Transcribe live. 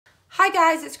Hi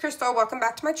guys, it's Crystal. Welcome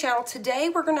back to my channel.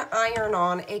 Today we're going to iron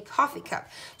on a coffee cup.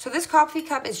 So this coffee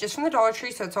cup is just from the Dollar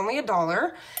Tree, so it's only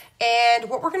 $1. And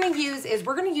what we're going to use is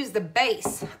we're going to use the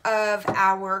base of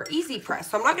our Easy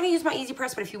Press. So I'm not going to use my Easy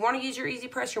Press, but if you want to use your Easy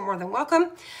Press, you're more than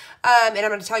welcome. And I'm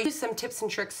going to tell you some tips and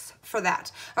tricks for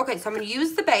that. Okay, so I'm going to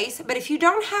use the base, but if you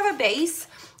don't have a base,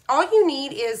 all you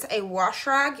need is a wash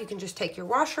rag. You can just take your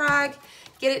wash rag,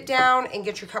 get it down, and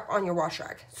get your cup on your wash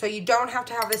rag. So you don't have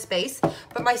to have this base.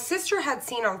 But my sister had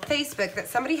seen on Facebook that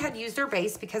somebody had used their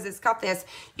base because it's got this.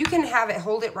 You can have it,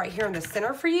 hold it right here in the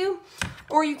center for you,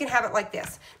 or you can have it like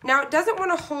this. Now, it doesn't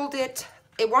want to hold it.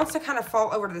 It wants to kind of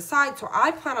fall over to the side, so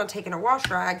I plan on taking a wash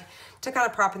rag to kind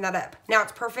of propping that up. Now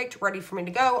it's perfect, ready for me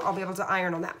to go. I'll be able to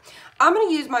iron on that. I'm going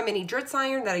to use my mini Dritz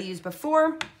iron that I used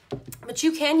before, but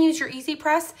you can use your Easy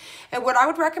Press. And what I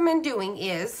would recommend doing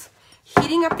is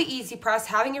heating up the Easy Press,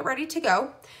 having it ready to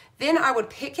go. Then I would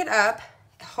pick it up,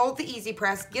 hold the Easy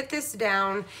Press, get this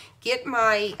down, get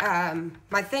my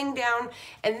my thing down,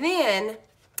 and then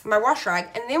my wash rag.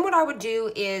 And then what I would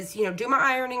do is, do my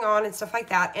ironing on and stuff like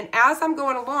that. And as I'm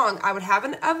going along, I would have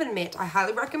an oven mitt. I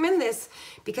highly recommend this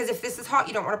because if this is hot,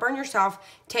 you don't want to burn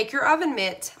yourself. Take your oven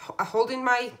mitt, holding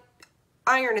my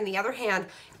iron in the other hand,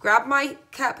 grab my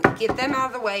cup, get them out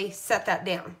of the way, set that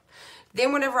down.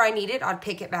 Then whenever I need it, I'd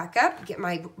pick it back up, get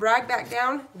my rag back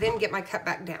down, then get my cup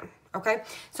back down, okay?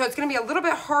 So it's gonna be a little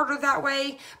bit harder that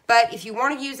way, but if you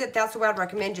wanna use it, that's the way I'd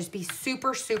recommend. Just be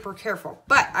super, super careful.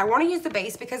 But I wanna use the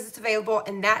base because it's available,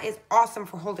 and that is awesome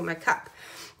for holding my cup.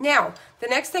 Now, the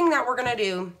next thing that we're gonna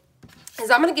do is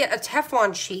I'm gonna get a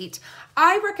Teflon sheet.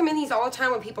 I recommend these all the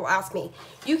time when people ask me.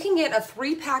 You can get a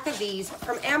 3-pack of these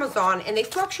from Amazon, and they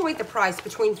fluctuate the price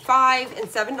between $5 and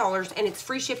 $7, and it's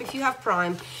free ship if you have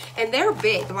Prime. And they're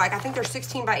big, like I think they're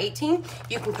 16 by 18.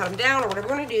 You can cut them down or whatever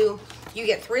you want to do. You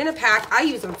get 3 in a pack. I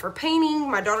use them for painting.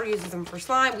 My daughter uses them for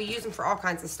slime. We use them for all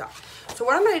kinds of stuff. So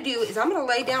what I'm going to do is I'm going to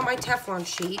lay down my Teflon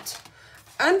sheet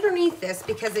underneath this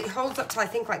because it holds up to I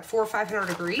think like 400 or 500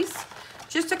 degrees,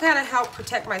 just to kind of help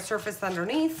protect my surface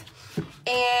underneath.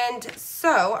 And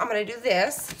so I'm going to do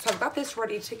this. So I've got this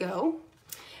ready to go.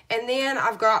 And then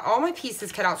I've got all my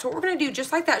pieces cut out. So what we're going to do,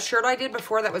 just like that shirt I did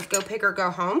before that was Go Big or Go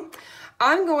Home,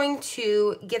 I'm going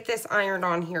to get this ironed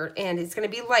on here, and it's going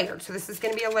to be layered. So this is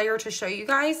going to be a layer to show you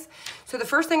guys. So the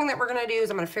first thing that we're going to do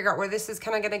is I'm going to figure out where this is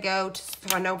kind of going to go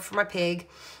so I know for my pig.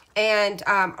 And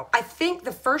I think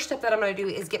the first step that I'm going to do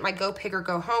is get my Go Big or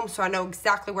Go Home so I know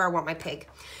exactly where I want my pig.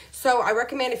 So I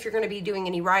recommend if you're going to be doing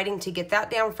any writing to get that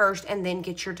down first and then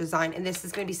get your design. And this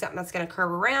is going to be something that's going to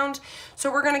curve around. So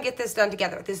we're going to get this done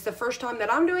together. This is the first time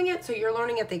that I'm doing it, so you're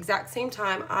learning at the exact same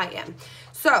time I am.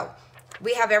 So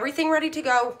we have everything ready to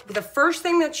go. The first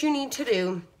thing that you need to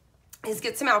do is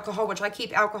get some alcohol, which I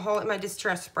keep alcohol in my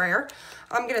distress sprayer.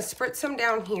 I'm going to spritz some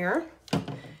down here.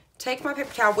 Take my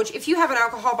paper towel, which if you have an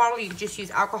alcohol bottle, you can just use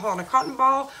alcohol in a cotton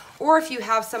ball, or if you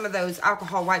have some of those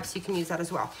alcohol wipes, you can use that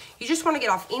as well. You just want to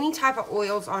get off any type of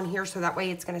oils on here so that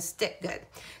way it's going to stick good.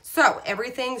 So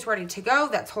everything's ready to go.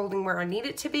 That's holding where I need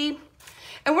it to be.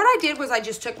 And what I did was I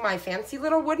just took my fancy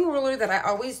little wooden ruler that I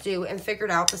always do and figured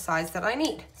out the size that I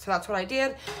need. So that's what I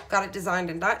did. Got it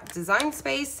designed in Design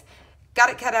Space. Got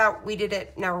it cut out, we did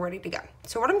it, now we're ready to go.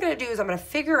 So what I'm gonna do is I'm gonna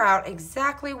figure out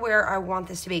exactly where I want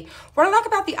this to be. What I like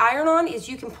about the iron-on is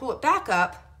you can pull it back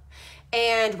up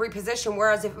and reposition,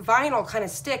 whereas if vinyl kind of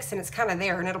sticks and it's kind of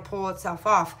there and it'll pull itself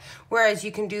off, whereas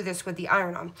you can do this with the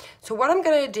iron-on. So what I'm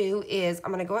gonna do is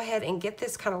I'm gonna go ahead and get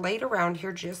this kind of laid around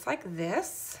here just like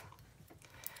this.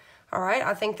 All right,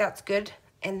 I think that's good.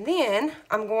 And then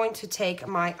I'm going to take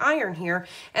my iron here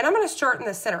and I'm going to start in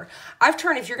the center. I've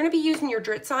turned, if you're going to be using your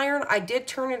Dritz iron, I did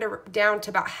turn it down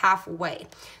to about halfway.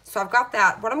 So I've got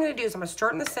that. What I'm going to do is I'm going to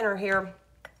start in the center here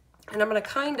and I'm going to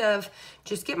kind of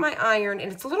just get my iron,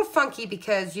 and it's a little funky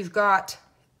because you've got,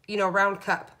 a round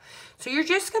cup. So you're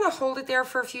just going to hold it there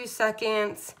for a few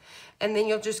seconds and then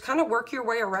you'll just kind of work your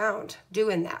way around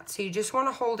doing that. So you just want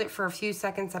to hold it for a few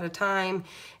seconds at a time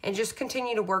and just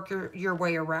continue to work your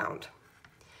way around.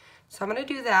 So I'm going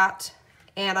to do that,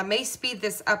 and I may speed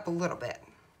this up a little bit.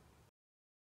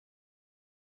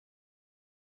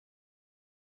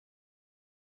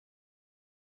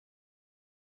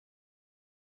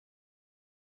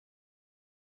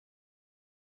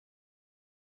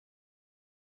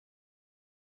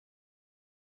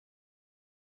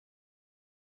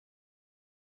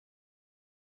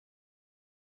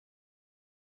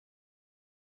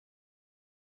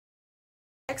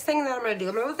 Next thing that I'm going to do,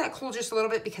 I'm going to let that cool just a little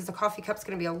bit because the coffee cup's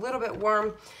going to be a little bit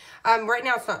warm. Right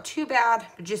now it's not too bad,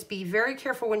 but just be very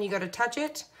careful when you go to touch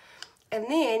it. And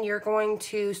then you're going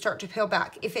to start to peel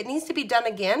back. If it needs to be done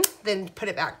again, then put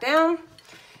it back down.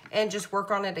 and just work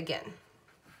on it again.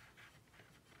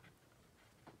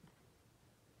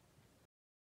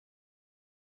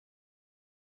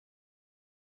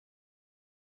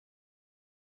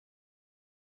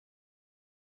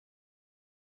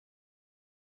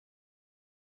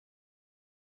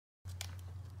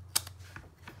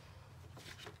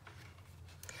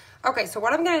 Okay, so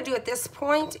what I'm going to do at this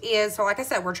point is, so like I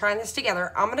said, we're trying this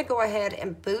together. I'm going to go ahead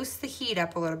and boost the heat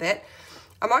up a little bit.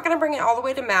 I'm not going to bring it all the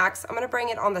way to max. I'm going to bring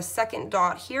it on the second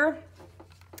dot here.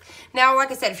 Now,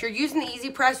 like I said, if you're using the Easy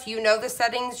Press, you know the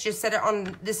settings. Just set it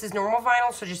on, this is normal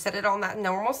vinyl, so just set it on that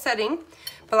normal setting.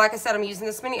 But like I said, I'm using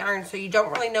this mini iron, so you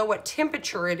don't really know what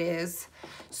temperature it is.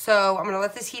 So I'm going to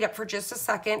let this heat up for just a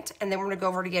second, and then we're going to go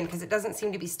over it again because it doesn't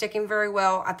seem to be sticking very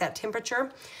well at that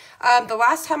temperature. The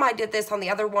last time I did this on the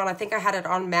other one, I think I had it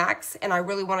on max, and I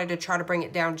really wanted to try to bring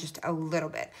it down just a little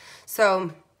bit.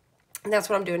 So that's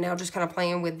what I'm doing now, just kind of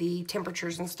playing with the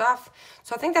temperatures and stuff.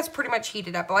 So I think that's pretty much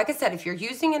heated up. But like I said, if you're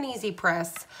using an Easy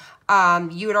Press,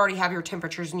 you would already have your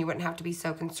temperatures and you wouldn't have to be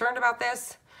so concerned about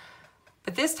this.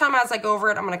 But this time as I go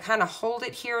over it, I'm going to kind of hold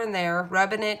it here and there,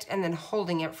 rubbing it and then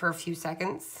holding it for a few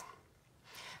seconds.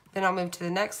 Then I'll move to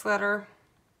the next letter.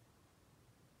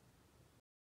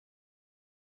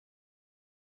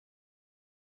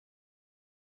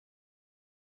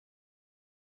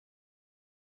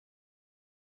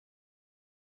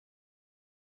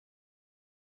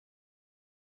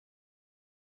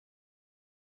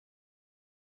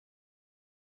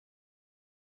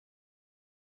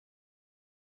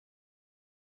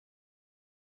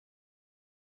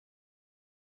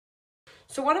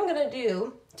 So what I'm going to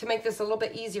do to make this a little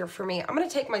bit easier for me, I'm going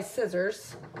to take my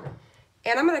scissors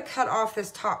and I'm going to cut off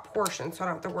this top portion so I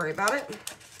don't have to worry about it.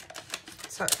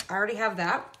 So I already have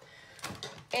that.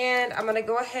 And I'm going to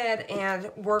go ahead and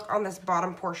work on this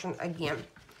bottom portion again.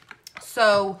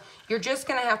 So you're just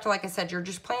going to have to, like I said, you're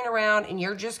just playing around and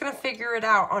you're just going to figure it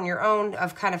out on your own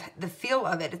of kind of the feel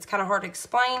of it. It's kind of hard to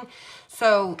explain.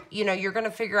 So, you know, you're going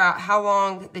to figure out how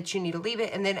long that you need to leave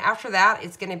it. And then after that,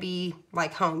 it's going to be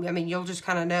like home. I mean, you'll just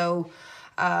kind of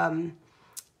know,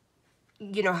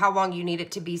 you know, how long you need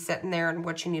it to be sitting there and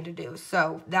what you need to do.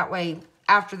 So that way,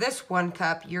 after this one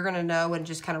cup, you're going to know and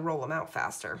just kind of roll them out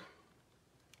faster.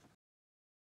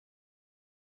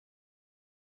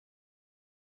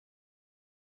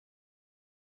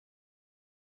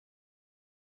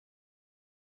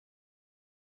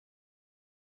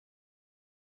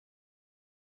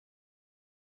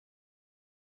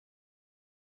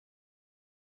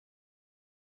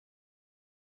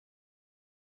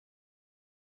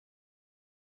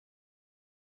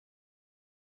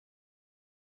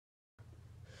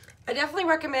 I definitely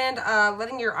recommend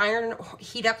letting your iron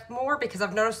heat up more because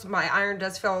I've noticed my iron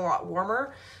does feel a lot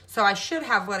warmer. So I should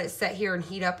have let it sit here and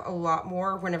heat up a lot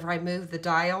more whenever I move the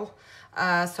dial.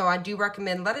 So I do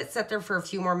recommend let it sit there for a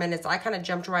few more minutes. I kind of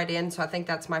jumped right in, so I think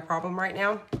that's my problem right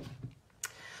now.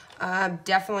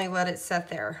 Definitely let it sit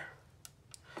there.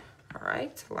 All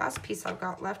right, the last piece I've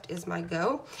got left is my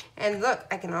go. And look,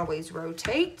 I can always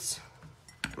rotate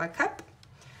my cup.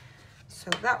 So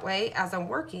that way, as I'm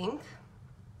working,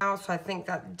 so I think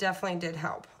that definitely did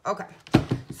help. Okay,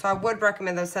 so I would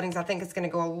recommend those settings. I think it's going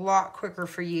to go a lot quicker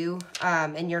for you,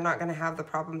 and you're not going to have the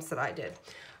problems that I did.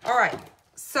 All right,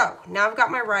 so now I've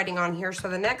got my writing on here. So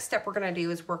the next step we're going to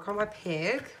do is work on my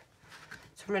pig.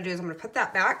 So what I'm going to do is I'm going to put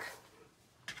that back.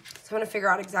 So I'm going to figure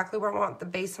out exactly where I want the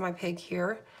base of my pig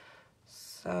here.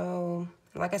 So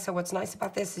like I said, what's nice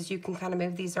about this is you can kind of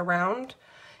move these around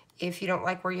if you don't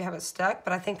like where you have it stuck,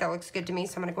 but I think that looks good to me.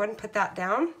 So I'm going to go ahead and put that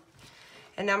down.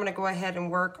 And now I'm going to go ahead and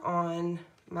work on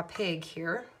my pig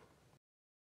here.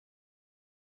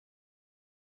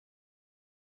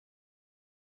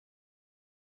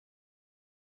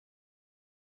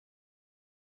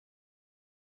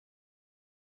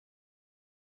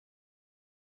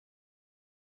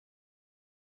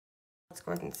 Let's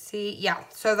go ahead and see. Yeah,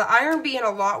 so the iron being a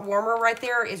lot warmer right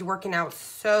there is working out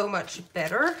so much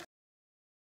better.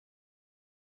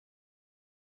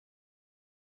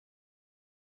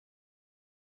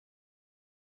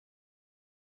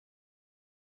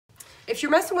 If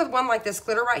you're messing with one like this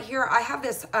glitter right here, I have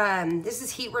this, this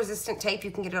is heat resistant tape.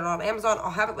 You can get it on Amazon. I'll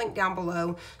have it linked down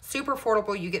below. Super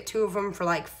affordable. You get 2 of them for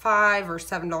like $5 or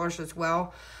 $7 as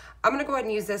well. I'm gonna go ahead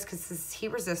and use this because this is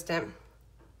heat resistant.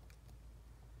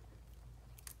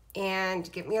 And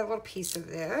get me a little piece of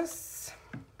this.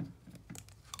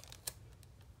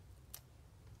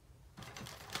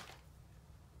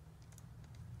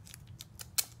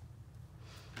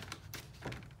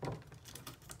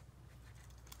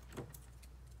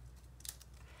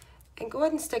 and go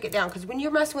ahead and stick it down, because when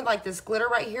you're messing with like this glitter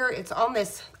right here, it's on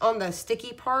the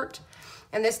sticky part,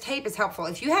 and this tape is helpful.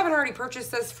 If you haven't already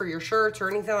purchased this for your shirts or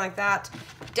anything like that,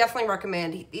 definitely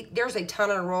recommend. There's a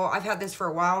ton of roll. I've had this for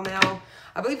a while now.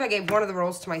 I believe I gave one of the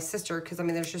rolls to my sister because, I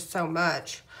mean, there's just so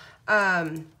much.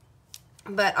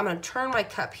 But I'm going to turn my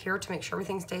cup here to make sure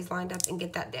everything stays lined up and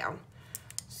get that down.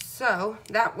 So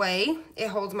that way it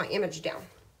holds my image down.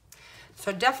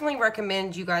 So definitely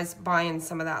recommend you guys buying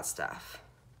some of that stuff.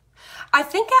 I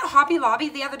think at Hobby Lobby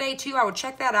the other day too, I would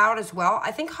check that out as well.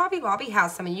 I think Hobby Lobby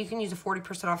has some, and you can use a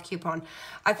 40% off coupon.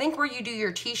 I think where you do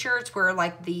your t-shirts, where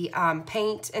like the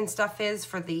paint and stuff is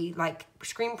for the like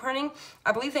screen printing,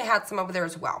 I believe they had some over there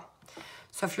as well.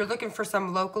 So if you're looking for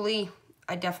some locally,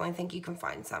 I definitely think you can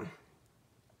find some.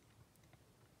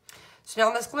 So now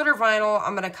on this glitter vinyl,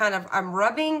 I'm going to I'm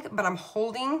rubbing, but I'm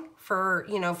holding for,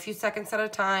 you know, a few seconds at a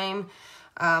time,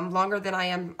 longer than I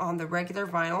am on the regular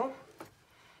vinyl.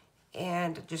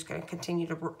 And just going to continue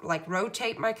to like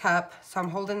rotate my cup. So I'm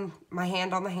holding my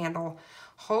hand on the handle,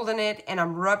 holding it, and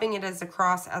I'm rubbing it as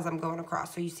I'm going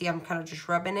across. So you see I'm kind of just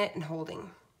rubbing it and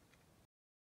holding.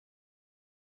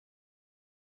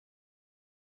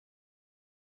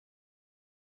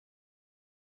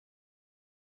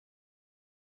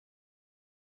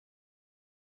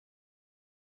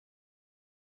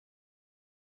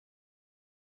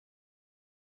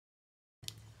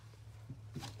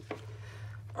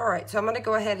 All right, so I'm going to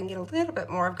go ahead and get a little bit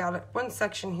more. I've got one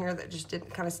section here that just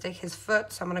didn't kind of stick his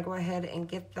foot, so I'm going to go ahead and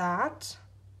get that.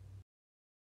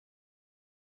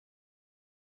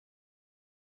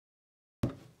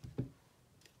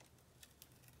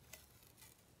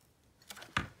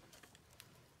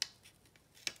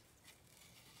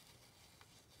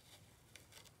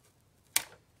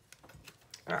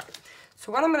 All right,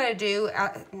 so what I'm going to do,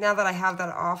 now that I have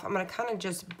that off, I'm going to kind of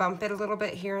just bump it a little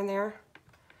bit here and there.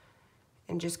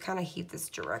 And just kind of heat this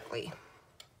directly.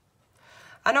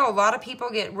 I know a lot of people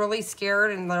get really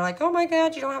scared and they're like, oh my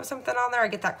God, you don't have something on there. I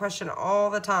get that question all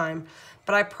the time.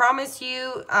 But I promise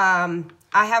you, I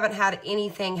haven't had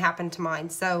anything happen to mine.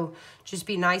 So just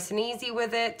be nice and easy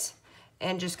with it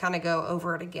and just kind of go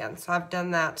over it again. So I've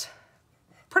done that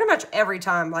pretty much every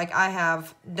time. Like I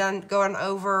have done going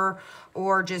over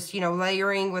or just, you know,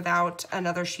 layering without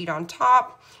another sheet on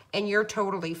top, and you're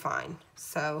totally fine.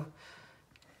 So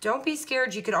don't be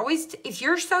scared. You could always, if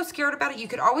you're so scared about it, you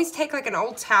could always take like an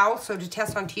old towel. So to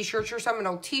test on t-shirts or something, an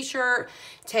old t-shirt,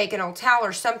 take an old towel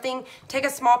or something, take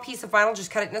a small piece of vinyl, just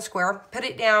cut it in a square, put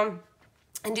it down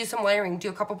and do some layering. Do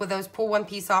a couple with those, pull one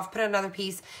piece off, put another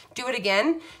piece, do it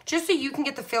again, just so you can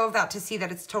get the feel of that to see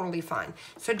that it's totally fine.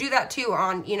 So do that too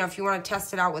on, you know, if you want to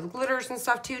test it out with glitters and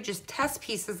stuff too, just test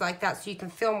pieces like that so you can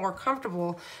feel more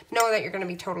comfortable knowing that you're going to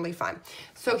be totally fine.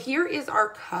 So here is our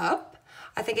cup.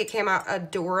 I think it came out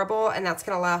adorable, and that's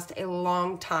going to last a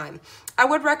long time. I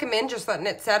would recommend just letting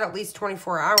it set at least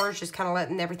 24 hours, just kind of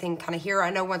letting everything kind of hear. I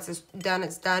know once it's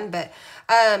done, but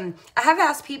I have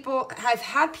asked people, I've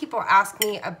had people ask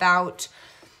me about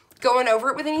going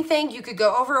over it with anything. You could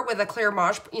go over it with a clear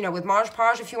Mod, you know, with Mod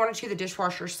Podge if you wanted to, the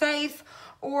dishwasher safe,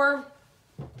 or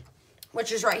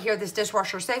which is right here, this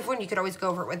dishwasher safe one. You could always go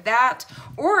over it with that.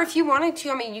 Or if you wanted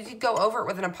to, I mean, you could go over it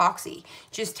with an epoxy.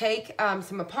 Just take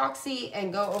some epoxy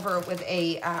and go over it with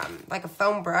a, like a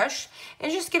foam brush,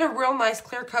 and just get a real nice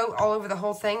clear coat all over the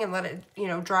whole thing and let it, you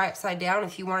know, dry upside down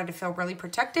if you wanted to feel really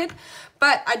protected.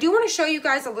 But I do want to show you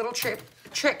guys a little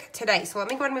trick today. So let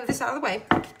me go ahead and move this out of the way.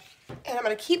 And I'm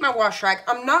going to keep my wash rag.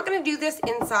 I'm not going to do this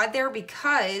inside there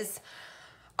because,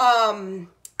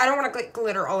 I don't want to get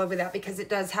glitter all over that, because it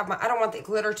does have I don't want the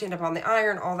glitter to end up on the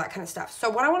iron, all that kind of stuff. So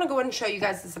what I want to go ahead and show you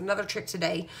guys is another trick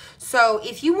today. So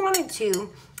if you wanted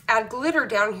to add glitter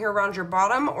down here around your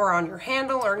bottom or on your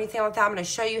handle or anything like that, I'm going to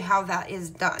show you how that is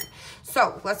done.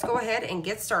 So let's go ahead and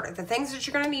get started. The things that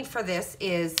you're going to need for this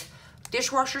is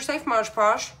dishwasher safe Mod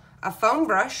Podge, a foam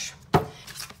brush,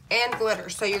 and glitter.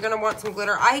 So you're going to want some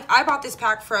glitter. I bought this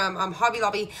pack from Hobby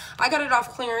Lobby. I got it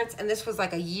off clearance, and this was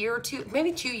like a year or two,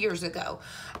 maybe 2 years ago.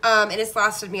 And it's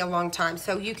lasted me a long time.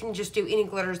 So you can just do any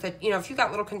glitters that, you know, if you got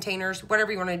little containers,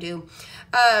 whatever you want to do.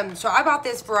 So I bought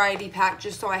this variety pack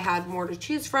just so I had more to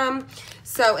choose from.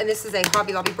 So, and this is a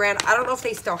Hobby Lobby brand. I don't know if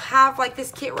they still have like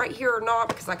this kit right here or not,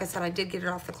 because like I said, I did get it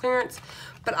off the clearance.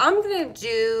 But I'm going to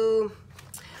do,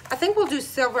 I think we'll do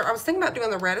silver. I was thinking about doing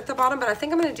the red at the bottom, but I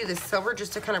think I'm going to do the silver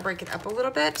just to kind of break it up a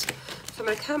little bit. So I'm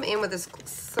going to come in with this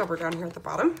silver down here at the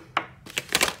bottom.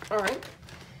 All right.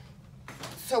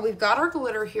 So we've got our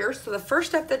glitter here. So the first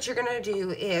step that you're going to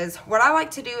do is, what I like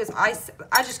to do is I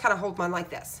just kind of hold mine like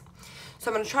this.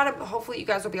 So I'm going to try to, hopefully you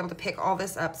guys will be able to pick all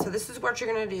this up. So this is what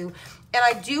you're going to do. And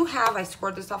I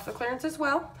scored this off the clearance as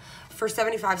well. for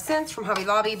 75 cents from Hobby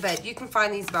Lobby, but you can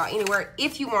find these about anywhere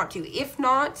if you want to. If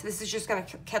not, this is just gonna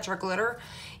catch our glitter.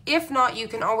 If not, you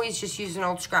can always just use an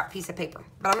old scrap piece of paper.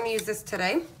 But I'm gonna use this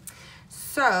today.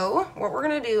 So what we're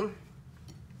gonna do,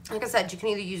 like I said, you can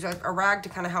either use a rag to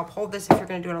kind of help hold this if you're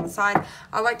gonna do it on the side.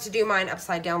 I like to do mine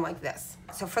upside down like this.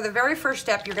 So for the very first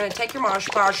step, you're gonna take your Mod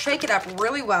Podge, shake it up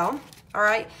really well, all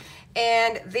right?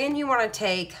 And then you wanna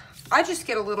take, I just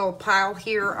get a little pile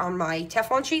here on my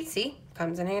Teflon sheet, see?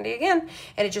 Comes in handy again,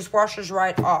 and it just washes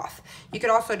right off. You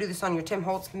could also do this on your Tim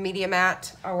Holtz Media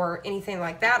Mat or anything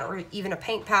like that, or even a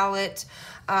paint palette.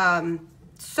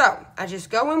 So I just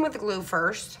go in with the glue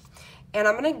first, and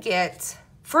I'm gonna get,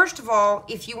 first of all,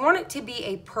 if you want it to be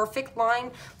a perfect line,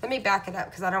 let me back it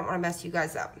up because I don't want to mess you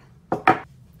guys up.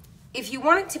 If you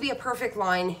want it to be a perfect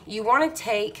line, you want to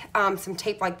take some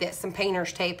tape like this, some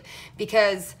painter's tape,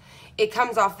 because it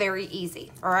comes off very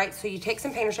easy, all right? So you take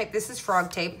some painter's tape. This is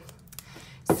frog tape.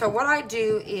 So what I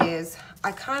do is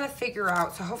I kind of figure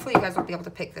out, so hopefully you guys will be able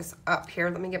to pick this up here.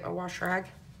 Let me get my wash rag.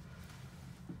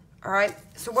 All right,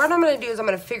 so what I'm gonna do is I'm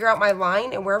gonna figure out my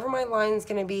line, and wherever my line is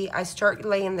gonna be, I start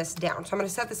laying this down. So I'm gonna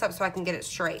set this up so I can get it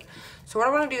straight. So what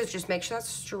I wanna do is just make sure that's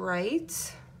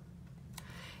straight.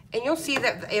 And you'll see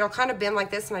that it'll kind of bend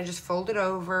like this, and I just fold it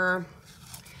over.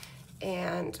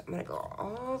 And I'm gonna go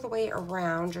all the way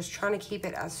around, just trying to keep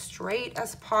it as straight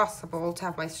as possible to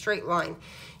have my straight line.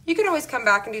 You can always come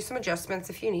back and do some adjustments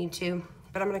if you need to,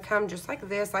 but I'm gonna come just like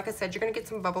this. Like I said, you're gonna get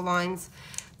some bubble lines.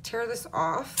 Tear this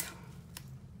off.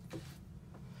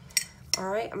 All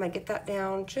right, I'm gonna get that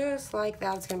down just like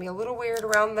that. It's gonna be a little weird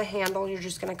around the handle. You're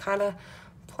just gonna kind of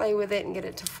play with it and get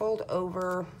it to fold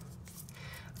over.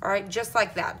 All right, just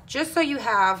like that. Just so you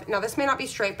have, now this may not be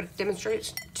straight, but it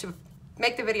demonstrates to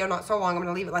make the video not so long, I'm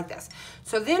gonna leave it like this.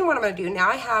 So then what I'm gonna do, now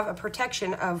I have a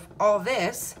protection of all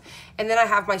this, and then I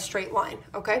have my straight line,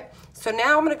 okay? So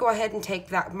now I'm gonna go ahead and take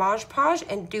that Mod Podge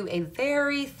and do a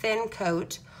very thin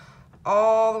coat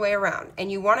all the way around.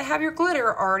 And you wanna have your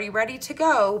glitter already ready to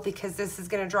go because this is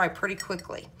gonna dry pretty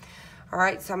quickly. All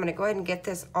right, so I'm gonna go ahead and get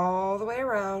this all the way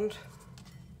around,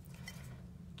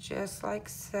 just like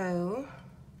so.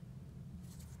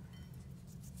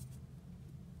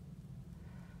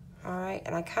 All right,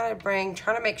 and I kind of trying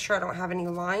to make sure I don't have any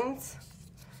lines,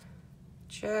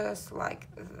 just like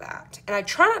that. And I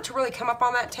try not to really come up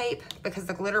on that tape because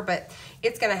the glitter, but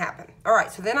it's gonna happen. All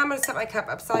right, so then I'm gonna set my cup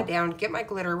upside down, get my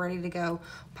glitter ready to go,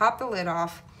 pop the lid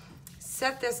off,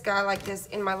 set this guy like this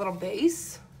in my little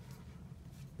base.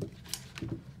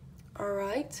 All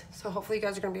right, so hopefully you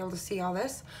guys are gonna be able to see all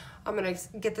this. I'm gonna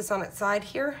get this on its side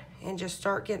here and just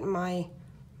start getting my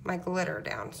glitter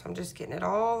down. So I'm just getting it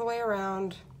all the way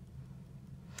around.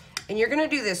 And you're gonna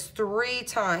do this 3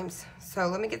 times. So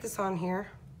let me get this on here.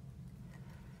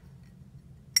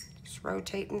 Just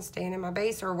rotating, staying in my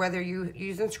base, or whether you're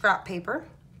using scrap paper.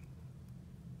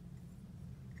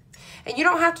 And you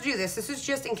don't have to do this. This is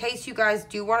just in case you guys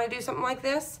do wanna do something like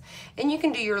this. And you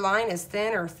can do your line as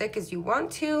thin or thick as you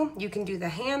want to. You can do the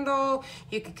handle.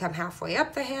 You can come halfway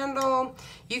up the handle.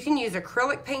 You can use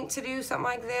acrylic paint to do something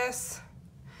like this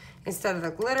instead of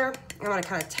the glitter. I'm gonna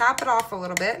kind of tap it off a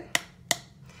little bit.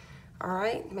 All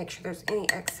right, make sure there's any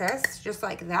excess, just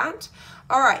like that.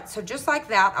 All right, so just like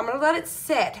that, I'm gonna let it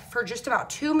sit for just about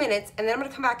 2 minutes, and then I'm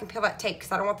gonna come back and peel that tape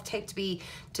because I don't want the tape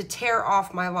to tear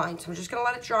off my line. So I'm just gonna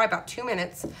let it dry about 2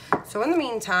 minutes. So in the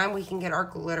meantime, we can get our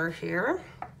glitter here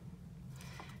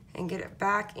and get it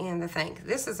back in the thing.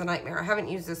 This is a nightmare. I haven't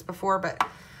used this before, but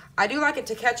I do like it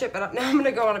to catch it, but now I'm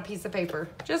gonna go on a piece of paper.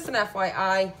 Just an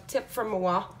FYI, tip from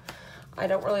Mawa. I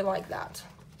don't really like that.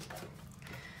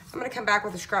 I'm gonna come back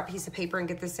with a scrap piece of paper and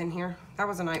get this in here. That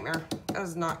was a nightmare. That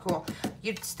was not cool.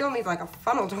 You'd still need like a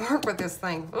funnel to work with this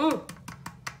thing. Ooh.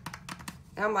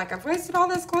 And I'm like, I've wasted all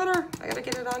this glitter. I gotta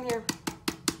get it on here.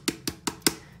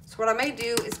 So what I may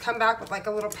do is come back with like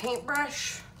a little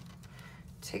paintbrush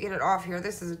to get it off here.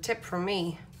 This is a tip from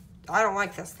me. I don't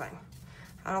like this thing.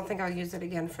 I don't think I'll use it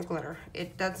again for glitter.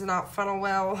 It does not funnel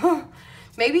well.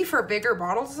 Maybe for bigger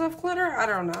bottles of glitter, I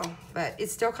don't know. But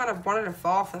it still kind of wanted to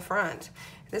fall off the front.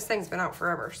 This thing's been out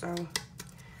forever, so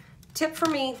tip for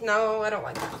me, no, I don't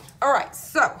like that. All right,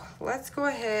 so let's go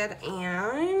ahead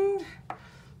and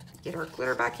get our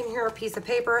glitter back in here. A piece of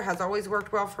paper has always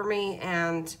worked well for me,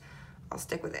 and I'll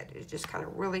stick with it. It just kind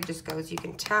of really just goes, you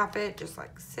can tap it just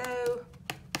like so.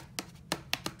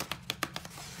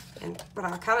 And what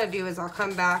I'll kind of do is I'll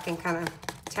come back and kind of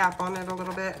tap on it a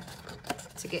little bit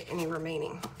to get any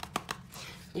remaining.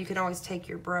 You can always take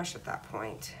your brush at that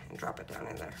point and drop it down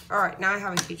in there. All right, now I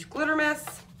have a huge glitter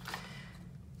mess.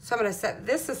 So I'm gonna set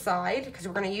this aside because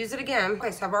we're gonna use it again.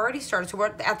 Okay, so I've already started. So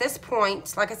at this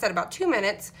point, like I said, about 2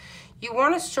 minutes, you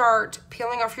want to start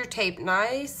peeling off your tape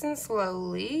nice and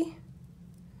slowly.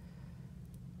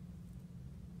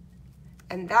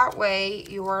 And that way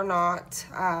you are not,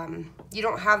 you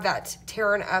don't have that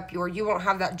tearing up you won't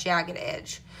have that jagged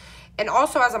edge. And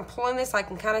also as I'm pulling this, I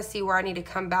can kind of see where I need to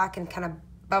come back and kind of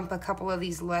bump a couple of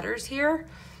these letters here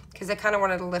because I kind of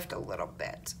wanted to lift a little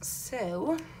bit.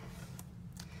 So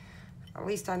at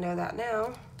least I know that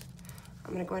now.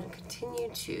 I'm going to go ahead and continue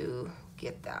to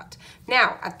get that.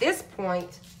 Now, at this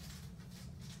point,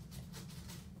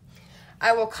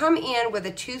 I will come in with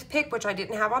a toothpick, which I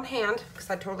didn't have on hand because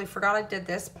I totally forgot I did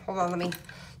this. Hold on, let me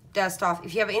dust off.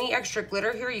 If you have any extra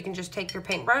glitter here, you can just take your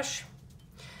paintbrush,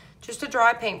 just a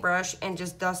dry paintbrush, and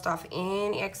just dust off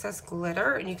any excess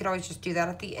glitter. And you can always just do that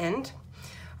at the end.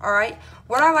 All right,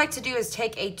 what I like to do is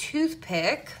take a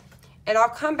toothpick, and I'll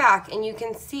come back and you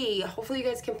can see, hopefully you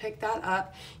guys can pick that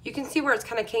up. You can see where it's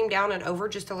kind of came down and over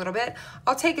just a little bit.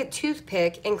 I'll take a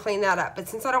toothpick and clean that up. But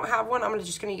since I don't have one, I'm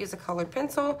just going to use a colored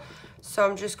pencil. So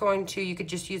I'm just going to, you could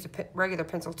just use a regular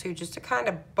pencil too, just to kind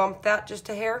of bump that just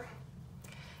a hair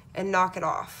and knock it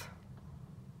off.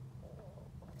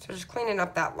 So just cleaning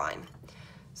up that line.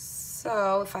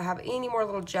 So if I have any more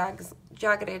little jagged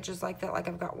edges like that, like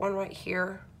I've got one right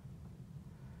here,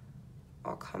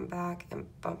 I'll come back and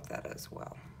bump that as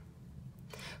well.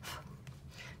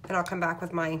 Then I'll come back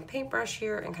with my paintbrush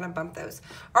here and kind of bump those.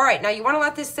 All right, now you want to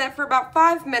let this set for about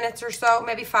 5 minutes or so,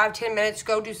 maybe 5-10 minutes.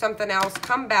 Go do something else.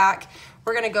 Come back.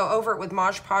 We're going to go over it with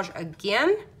Mod Podge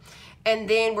again, and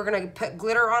then we're going to put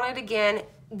glitter on it again.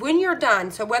 When you're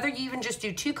done, so whether you even just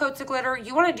do 2 coats of glitter,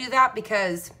 you want to do that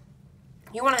because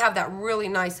you want to have that really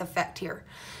nice effect here.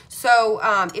 So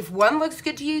if one looks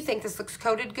good to you, think this looks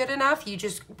coated good enough,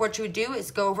 what you would do is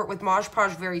go over it with Mod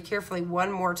Podge very carefully one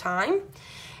more time.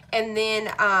 And then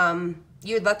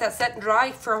you would let that set and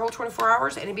dry for a whole 24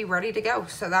 hours and it'd be ready to go.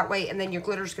 So that way, and then your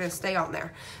glitter's gonna stay on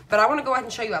there. But I wanna go ahead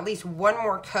and show you at least one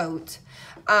more coat.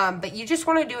 But you just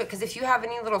wanna do it because if you have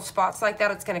any little spots like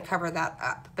that, it's gonna cover that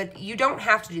up. But you don't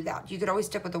have to do that. You could always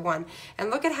stick with the one. And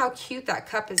look at how cute that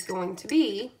cup is going to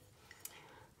be.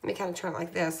 Let me kind of turn it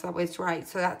like this, so that way it's right.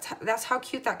 So that's how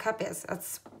cute that cup is.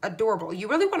 That's adorable. You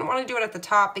really wouldn't want to do it at the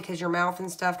top because your mouth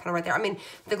and stuff kind of right there. I mean,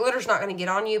 the glitter's not going to get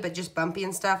on you, but just bumpy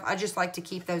and stuff. I just like to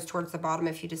keep those towards the bottom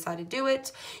if you decide to do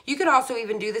it. You could also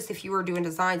even do this if you were doing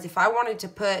designs. If I wanted to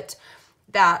put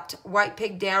that white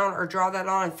pig down or draw that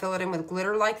on and fill it in with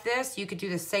glitter like this, you could do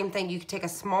the same thing. You could take a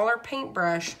smaller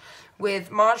paintbrush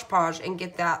with Mod Podge and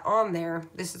get that on there.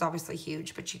 This is obviously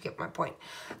huge, but you get my point.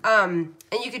 And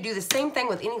you could do the same thing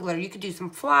with any glitter. You could do some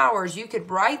flowers. You could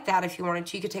write that if you wanted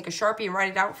to. You could take a Sharpie and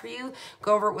write it out for you.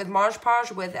 Go over it with Mod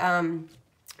Podge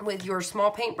with your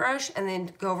small paintbrush, and then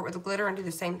go over it with the glitter and do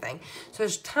the same thing. So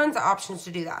there's tons of options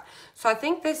to do that. So I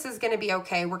think this is going to be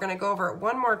okay. We're going to go over it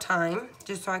one more time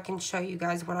just so I can show you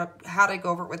guys how to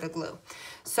go over it with the glue.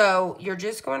 So you're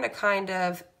just going to kind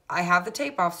of, I have the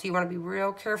tape off, so you want to be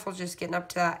real careful just getting up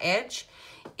to that edge.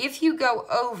 If you go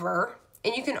over,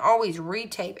 and you can always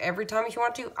retape every time if you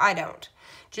want to, I don't.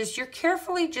 You're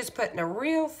carefully just putting a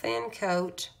real thin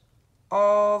coat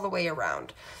all the way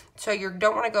around. So you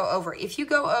don't want to go over. If you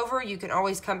go over, you can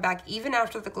always come back even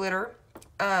after the glitter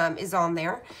is on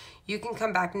there. You can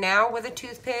come back now with a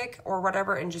toothpick or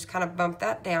whatever and just kind of bump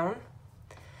that down.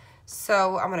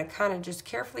 So I'm going to kind of just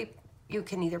carefully, you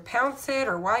can either pounce it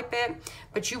or wipe it,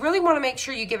 but you really want to make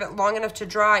sure you give it long enough to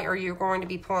dry or you're going to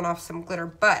be pulling off some glitter.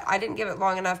 But I didn't give it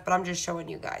long enough, but I'm just showing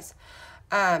you guys.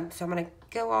 So I'm going to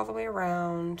go all the way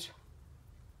around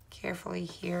carefully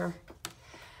here.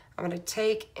 I'm going to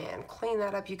take and clean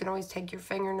that up. You can always take your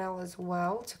fingernail as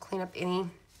well to clean up any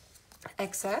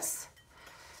excess.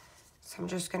 So I'm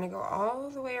just going to go all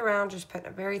the way around, just putting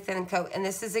a very thin coat. And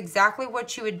this is exactly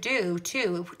what you would do,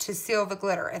 too, to seal the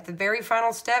glitter. At the very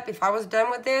final step, if I was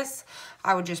done with this,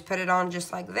 I would just put it on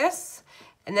just like this.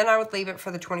 And then I would leave it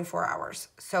for the 24 hours.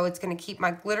 So it's going to keep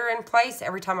my glitter in place.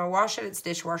 Every time I wash it, it's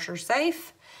dishwasher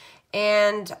safe.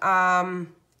 And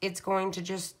it's going to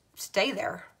just stay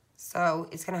there. So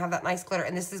it's going to have that nice glitter.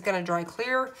 And this is going to dry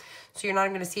clear, so you're not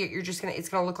even going to see it. It's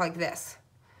going to look like this.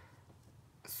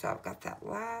 So I've got that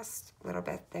last little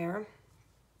bit there.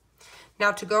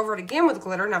 Now to go over it again with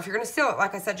glitter, now if you're going to seal it,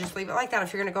 like I said, just leave it like that.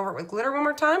 If you're going to go over it with glitter one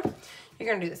more time, you're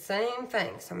going to do the same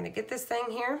thing. So I'm going to get this thing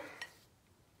here.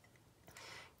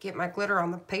 Get my glitter on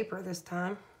the paper this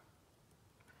time.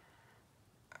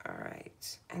 All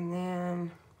right. And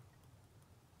then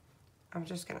I'm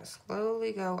just going to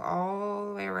slowly go all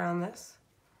the way around this.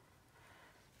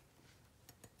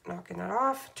 Knocking it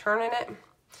off, turning it.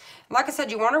 Like I said,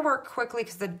 you want to work quickly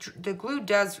because the glue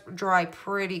does dry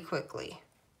pretty quickly.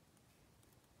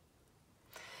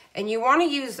 And you want to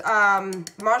use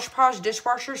Mod Podge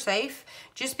dishwasher safe,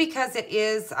 just because it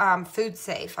is food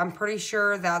safe. I'm pretty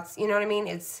sure that's, you know what I mean?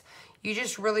 It's, you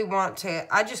just really want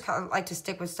to, I just kind of like to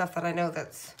stick with stuff that I know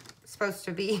that's supposed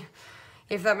to be,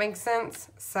 if that makes sense.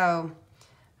 So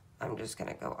I'm just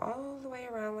going to go all the way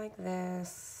around like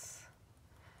this.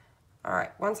 All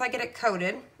right, once I get it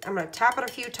coated, I'm going to tap it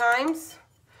a few times,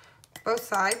 both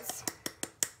sides,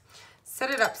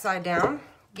 set it upside down,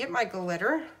 get my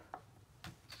glitter,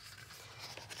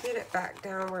 get it back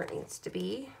down where it needs to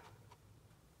be.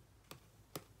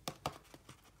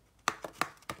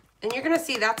 And you're going to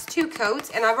see that's 2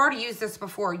 coats, and I've already used this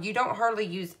before. You don't hardly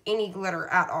use any glitter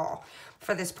at all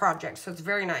for this project, so it's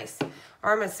very nice. All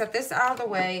right, I'm going to set this out of the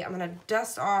way. I'm going to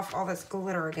dust off all this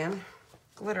glitter again.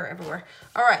 Glitter everywhere.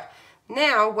 All right,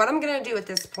 now what I'm going to do at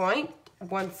this point,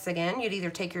 once again, you'd either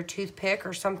take your toothpick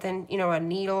or something, you know, a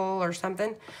needle or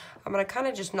something. I'm going to kind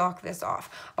of just knock this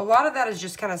off. A lot of that is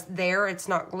just kind of there. It's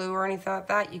not glue or anything like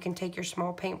that. You can take your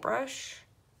small paintbrush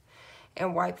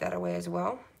and wipe that away as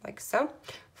well, like so.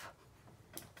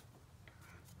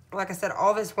 Like I said,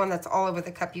 all this one that's all over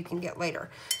the cup you can get later.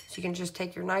 So you can just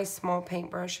take your nice small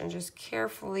paintbrush and just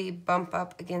carefully bump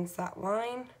up against that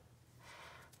line,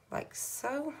 like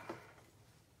so.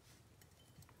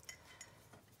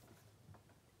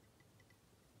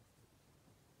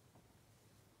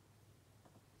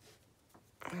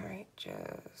 All right,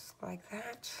 just like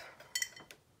that.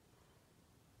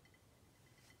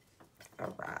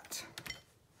 All right.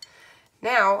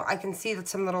 Now I can see that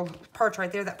some little parts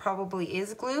right there that probably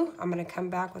is glue. I'm going to come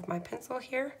back with my pencil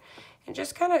here and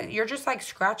just kind of, you're just like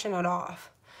scratching it off.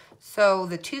 So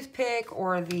the toothpick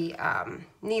or the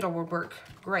needle would work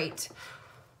great.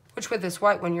 Which with this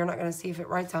white one, you're not going to see if it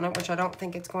writes on it, which I don't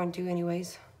think it's going to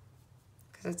anyways,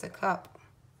 because it's a cup.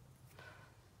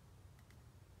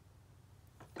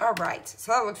 All right,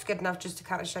 so that looks good enough just to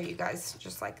kind of show you guys,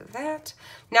 just like that.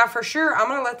 Now for sure, I'm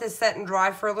gonna let this set and dry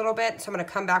for a little bit, so I'm gonna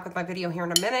come back with my video here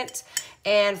in a minute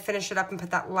and finish it up and put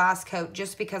that last coat,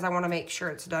 just because I wanna make sure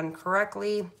it's done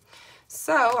correctly.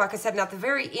 So, like I said, now at the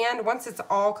very end, once it's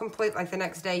all complete, like the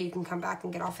next day, you can come back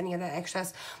and get off any of that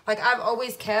excess. Like I've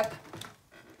always kept,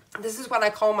 this is what I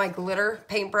call my glitter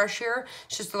paintbrush here.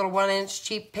 It's just a little 1-inch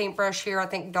cheap paintbrush here, I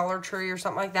think Dollar Tree or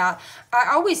something like that. I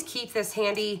always keep this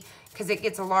handy because it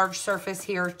gets a large surface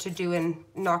here to do in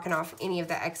knocking off any of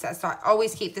the excess. So I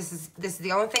always keep, this is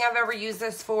the only thing I've ever used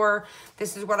this for.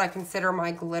 This is what I consider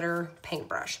my glitter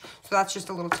paintbrush. So that's just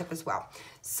a little tip as well.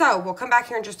 So we'll come back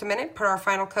here in just a minute, put our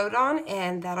final coat on,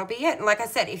 and that'll be it. And like I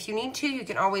said, if you need to, you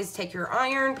can always take your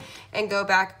iron and go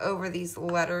back over these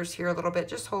letters here a little bit,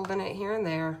 just holding it here and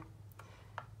there,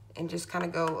 and just kind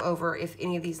of go over if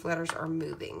any of these letters are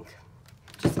moving,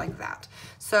 just like that.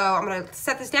 So I'm gonna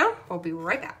set this down. We'll be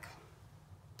right back.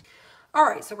 All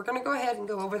right, so we're gonna go ahead and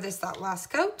go over that last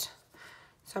coat.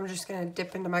 So I'm just gonna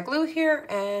dip into my glue here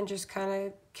and just kind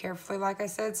of carefully, like I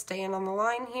said, staying on the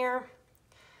line here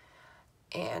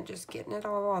and just getting it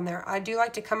all on there. I do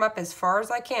like to come up as far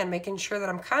as I can, making sure that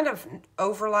I'm kind of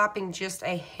overlapping just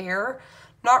a hair.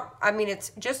 Not, I mean,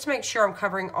 it's just to make sure I'm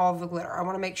covering all of the glitter. I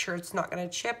wanna make sure it's not gonna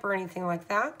chip or anything like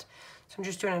that. So I'm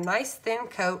just doing a nice thin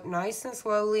coat, nice and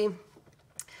slowly.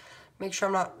 Make sure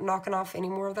I'm not knocking off any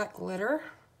more of that glitter.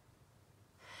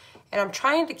 And I'm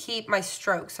trying to keep my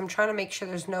strokes. I'm trying to make sure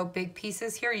there's no big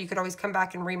pieces here. You could always come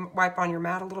back and wipe on your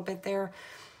mat a little bit there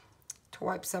to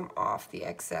wipe some off the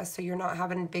excess, so you're not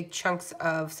having big chunks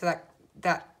of, so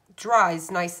that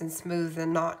dries nice and smooth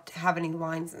and not have any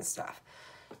lines and stuff.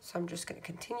 So I'm just gonna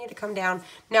continue to come down.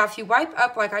 Now, if you wipe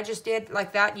up like I just did,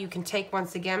 like that, you can take,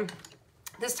 once again,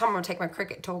 this time I'm gonna take my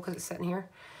Cricut tool because it's sitting here.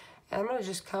 And I'm gonna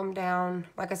just come down,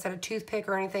 like I said, a toothpick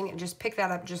or anything, and just pick that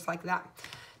up just like that.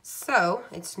 So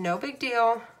it's no big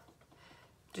deal.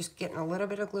 Just getting a little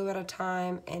bit of glue at a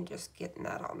time and just getting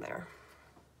that on there.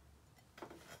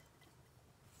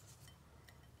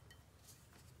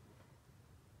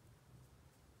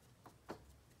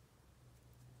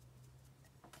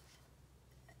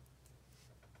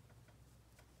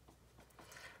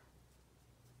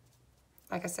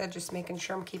 Like I said, just making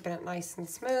sure I'm keeping it nice and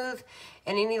smooth.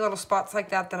 And any little spots like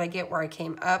that that I get where I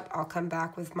came up, I'll come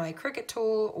back with my Cricut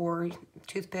tool or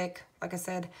toothpick, like I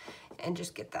said, and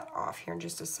just get that off here in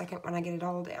just a second when I get it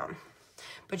all down.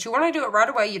 But you want to do it right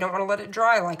away. You don't want to let it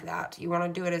dry like that. You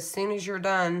want to do it as soon as you're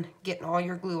done getting all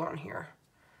your glue on here.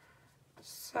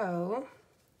 So,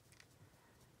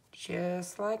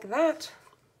 just like that.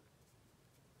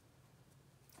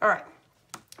 All right.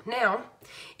 Now,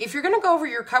 if you're going to go over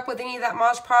your cup with any of that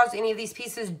Mod Podge, any of these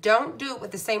pieces, don't do it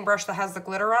with the same brush that has the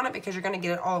glitter on it because you're going to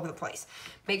get it all over the place.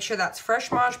 Make sure that's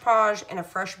fresh Mod Podge and a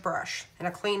fresh brush and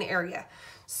a clean area.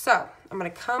 So, I'm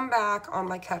going to come back on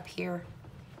my cup here.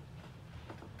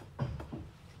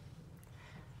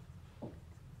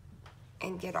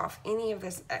 And get off any of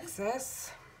this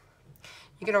excess.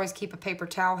 You can always keep a paper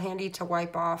towel handy to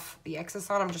wipe off the excess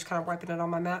on. I'm just kind of wiping it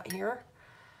on my mat here.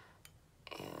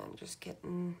 And just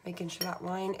making sure that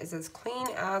line is as clean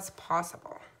as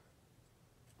possible.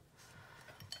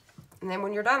 And then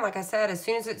when you're done, like I said, as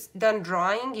soon as it's done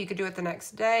drying, you could do it the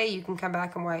next day. You can come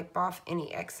back and wipe off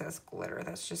any excess glitter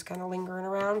that's just kind of lingering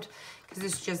around because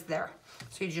it's just there.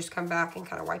 So you just come back and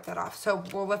kind of wipe that off. So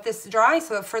we'll let this dry.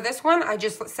 So for this one, I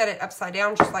just set it upside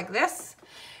down just like this.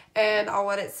 And I'll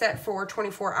let it set for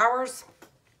 24 hours.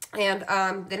 And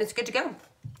then it's good to go.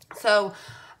 So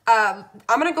I'm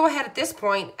going to go ahead at this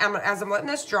point, as I'm letting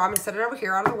this dry, I'm going to set it over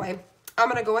here out of the way. I'm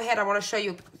going to go ahead, I want to show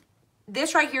you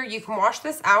this right here. You can wash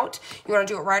this out. You want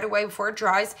to do it right away before it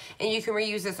dries, and you can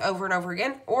reuse this over and over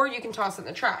again, or you can toss it in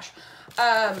the trash.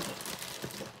 I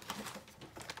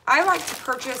like to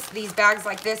purchase these bags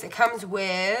like this. It comes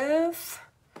with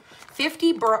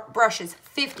 50 brushes,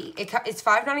 50. It's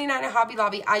 $5.99 at Hobby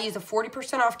Lobby. I use a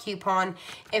 40% off coupon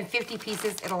and 50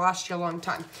 pieces. It'll last you a long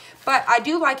time. But I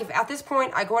do like, if at this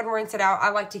point I go ahead and rinse it out, I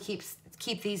like to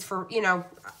keep these for, you know,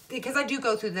 because I do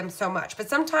go through them so much. But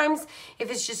sometimes if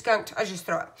it's just gunked, I just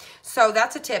throw it. So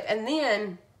that's a tip. And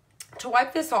then to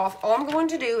wipe this off, all I'm going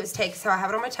to do is take, so I have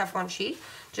it on my Teflon sheet,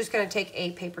 just going to take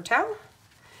a paper towel.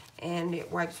 And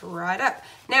it wipes right up.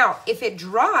 Now, if it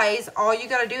dries, all you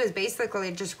got to do is basically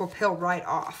it just will peel right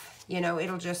off. You know,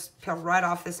 it'll just peel right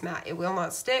off this mat. It will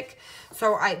not stick.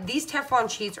 So these Teflon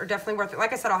sheets are definitely worth it.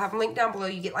 Like I said, I'll have them linked down below.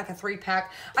 You get like a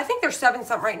 3-pack. I think they're 7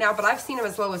 something right now, but I've seen them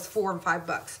as low as $4 and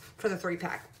 $5 for the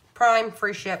 3-pack. Prime,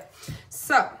 free ship.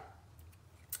 So,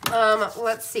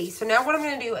 let's see. So now what I'm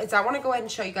going to do is I want to go ahead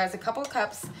and show you guys a couple of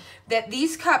cups.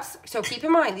 These cups, so keep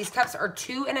in mind, these cups are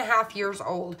 2.5 years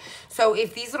old. So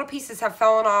if these little pieces have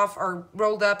fallen off or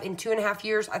rolled up in 2.5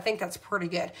 years, I think that's pretty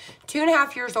good.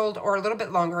 2.5 years old or a little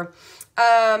bit longer.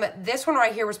 This one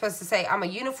right here was supposed to say, I'm a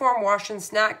uniform washing,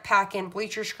 snack packing,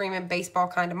 bleacher screaming, baseball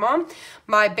kind of mom.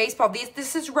 My baseball,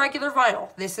 this is regular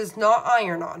vinyl. This is not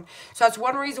iron-on. So that's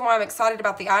one reason why I'm excited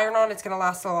about the iron-on. It's going to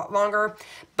last a lot longer.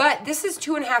 But this is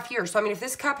 2.5 years. So, I mean, if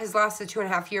this cup has lasted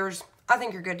 2.5 years, I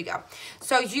think you're good to go.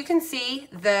 So as you can see,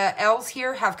 the L's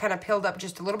here have kind of peeled up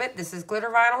just a little bit. This is glitter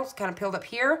vinyl. It's kind of peeled up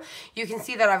here. You can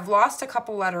see that I've lost a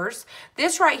couple letters.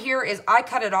 This right here is, I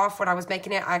cut it off when I was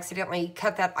making it. I accidentally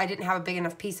cut that. I didn't have a big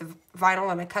enough piece of vinyl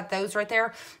and I cut those right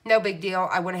there. No big deal.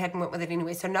 I went ahead and went with it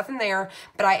anyway. So nothing there,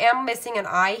 but I am missing an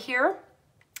I here.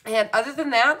 And other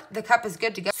than that, the cup is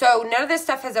good to go. So none of this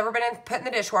stuff has ever been put in the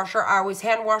dishwasher. I always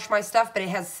hand wash my stuff, but it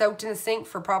has soaked in the sink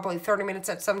for probably 30 minutes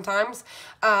at some times.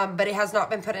 But it has not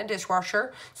been put in a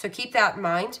dishwasher. So keep that in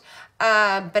mind.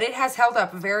 But it has held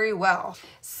up very well.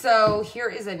 So here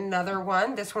is another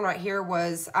one. This one right here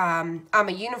was, I'm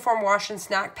a uniform washing,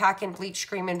 snack packing, bleach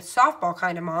screaming, softball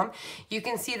kind of mom. You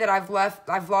can see that I've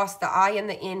lost the I and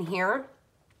the N here.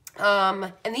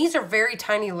 And these are very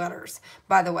tiny letters,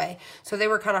 by the way, so they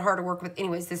were kind of hard to work with.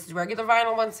 Anyways, this is regular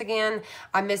vinyl once again.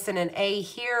 I'm missing an A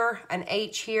here, an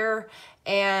H here,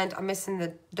 and I'm missing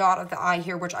the dot of the I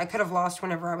here, which I could have lost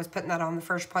whenever I was putting that on in the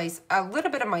first place. A little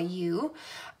bit of my U.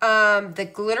 The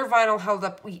glitter vinyl held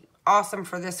up awesome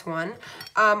for this one.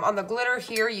 On the glitter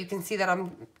here, you can see that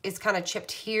it's kind of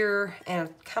chipped here and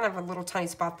kind of a little tiny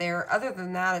spot there. Other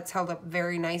than that, it's held up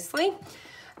very nicely.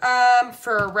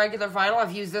 For regular vinyl,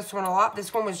 I've used this one a lot.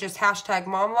 This one was just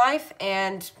 #MomLife,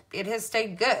 and it has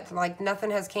stayed good. Like,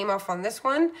 nothing has came off on this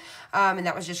one, and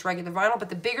that was just regular vinyl. But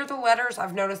the bigger the letters,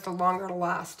 I've noticed the longer it'll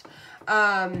last.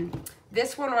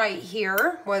 This one right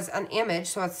here was an image,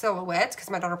 so it's silhouette,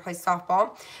 because my daughter plays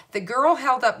softball. The girl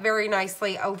held up very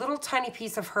nicely. A little tiny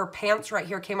piece of her pants right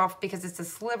here came off because it's a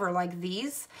sliver like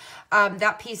these.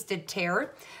 That piece did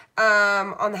tear.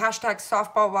 On the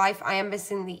 #SoftballLife, I am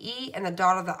missing the E and the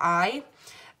dot of the I.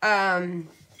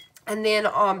 And then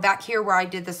back here where I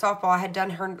did the softball, I had done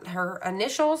her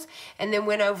initials and then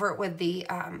went over it with the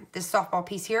this softball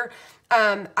piece here.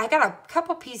 I got a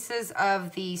couple pieces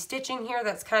of the stitching here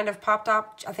that's kind of popped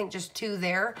up. I think just 2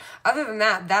 there. Other than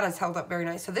that, that has held up very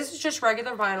nice. So this is just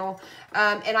regular vinyl.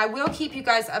 And I will keep you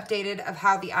guys updated of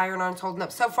how the iron-on's holding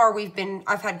up. So far,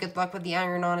 I've had good luck with the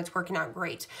iron-on. It's working out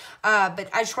great. But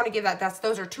I just want to give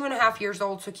those are 2.5 years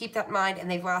old, so keep that in mind,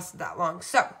 and they've lasted that long.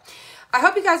 So I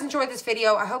hope you guys enjoyed this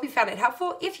video. I hope you found it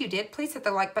helpful. If you did, please hit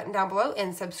the like button down below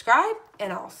and subscribe,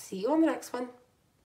 and I'll see you on the next one.